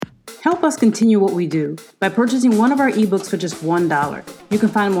Help us continue what we do by purchasing one of our ebooks for just $1. You can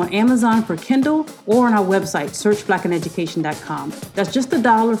find them on Amazon for Kindle or on our website, searchblackineducation.com. That's just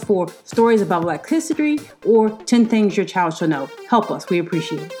 $1 for stories about Black history or 10 things your child should know. Help us. We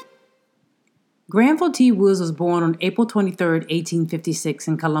appreciate it. Granville T. Woods was born on April 23, 1856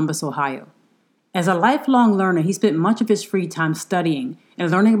 in Columbus, Ohio. As a lifelong learner, he spent much of his free time studying and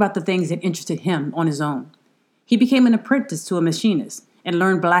learning about the things that interested him on his own. He became an apprentice to a machinist and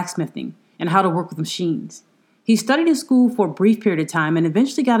learned blacksmithing and how to work with machines. He studied in school for a brief period of time and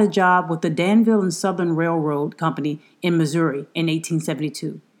eventually got a job with the Danville and Southern Railroad Company in Missouri in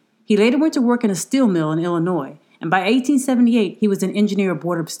 1872. He later went to work in a steel mill in Illinois, and by 1878 he was an engineer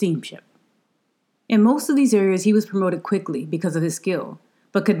aboard a steamship. In most of these areas he was promoted quickly because of his skill,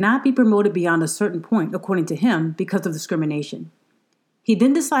 but could not be promoted beyond a certain point, according to him, because of discrimination. He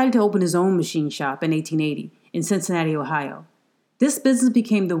then decided to open his own machine shop in 1880 in Cincinnati, Ohio. This business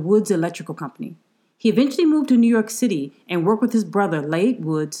became the Woods Electrical Company. He eventually moved to New York City and worked with his brother, Lade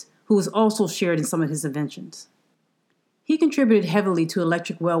Woods, who was also shared in some of his inventions. He contributed heavily to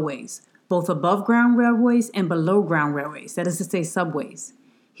electric railways, both above-ground railways and below-ground railways, that is to say, subways.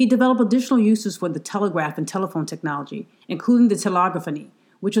 He developed additional uses for the telegraph and telephone technology, including the telegraphony,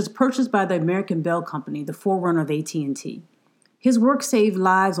 which was purchased by the American Bell Company, the forerunner of AT&T. His work saved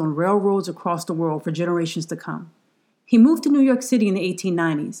lives on railroads across the world for generations to come. He moved to New York City in the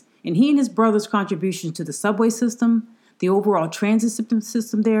 1890s, and he and his brother's contributions to the subway system, the overall transit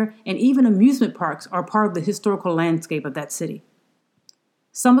system there, and even amusement parks are part of the historical landscape of that city.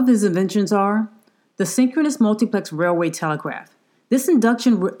 Some of his inventions are the synchronous multiplex railway telegraph. This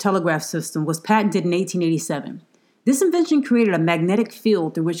induction telegraph system was patented in 1887. This invention created a magnetic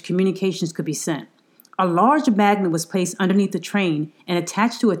field through which communications could be sent. A large magnet was placed underneath the train and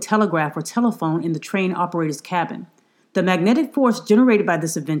attached to a telegraph or telephone in the train operator's cabin. The magnetic force generated by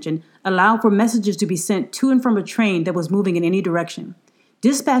this invention allowed for messages to be sent to and from a train that was moving in any direction.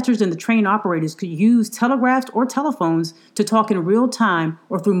 Dispatchers and the train operators could use telegraphs or telephones to talk in real time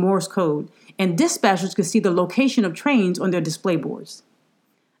or through Morse code, and dispatchers could see the location of trains on their display boards.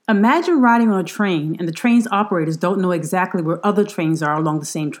 Imagine riding on a train and the train's operators don't know exactly where other trains are along the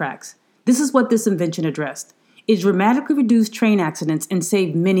same tracks. This is what this invention addressed. It dramatically reduced train accidents and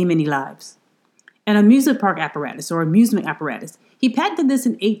saved many, many lives. An amusement park apparatus or amusement apparatus. He patented this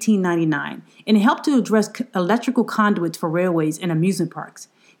in 1899 and it helped to address electrical conduits for railways and amusement parks.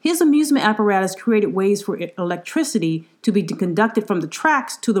 His amusement apparatus created ways for electricity to be conducted from the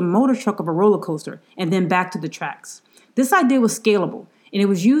tracks to the motor truck of a roller coaster and then back to the tracks. This idea was scalable and it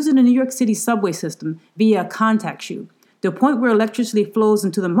was used in the New York City subway system via a contact shoe, the point where electricity flows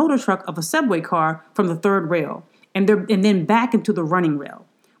into the motor truck of a subway car from the third rail and then back into the running rail,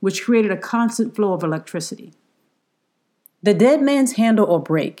 which created a constant flow of electricity. The dead man's handle or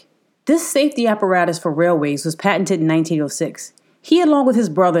brake. This safety apparatus for railways was patented in 1906. He, along with his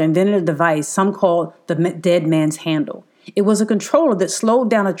brother, invented a device some called the dead man's handle. It was a controller that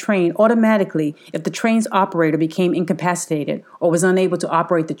slowed down a train automatically if the train's operator became incapacitated or was unable to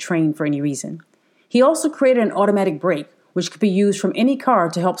operate the train for any reason. He also created an automatic brake, which could be used from any car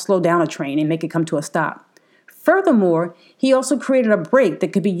to help slow down a train and make it come to a stop. Furthermore, he also created a brake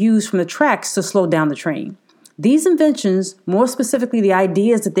that could be used from the tracks to slow down the train. These inventions, more specifically the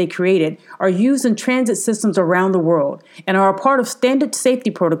ideas that they created, are used in transit systems around the world and are a part of standard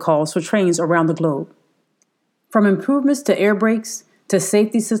safety protocols for trains around the globe. From improvements to air brakes, to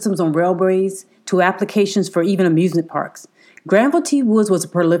safety systems on railways, to applications for even amusement parks, Granville T. Woods was a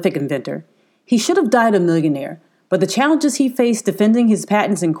prolific inventor. He should have died a millionaire, but the challenges he faced defending his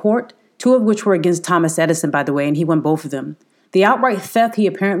patents in court, two of which were against Thomas Edison, by the way, and he won both of them, the outright theft he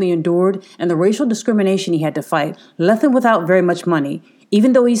apparently endured, and the racial discrimination he had to fight left him without very much money,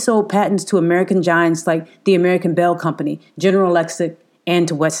 even though he sold patents to American giants like the American Bell Company, General Electric, and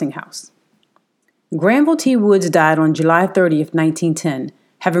to Westinghouse. Granville T. Woods died on July 30th, 1910,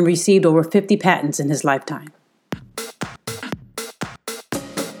 having received over 50 patents in his lifetime.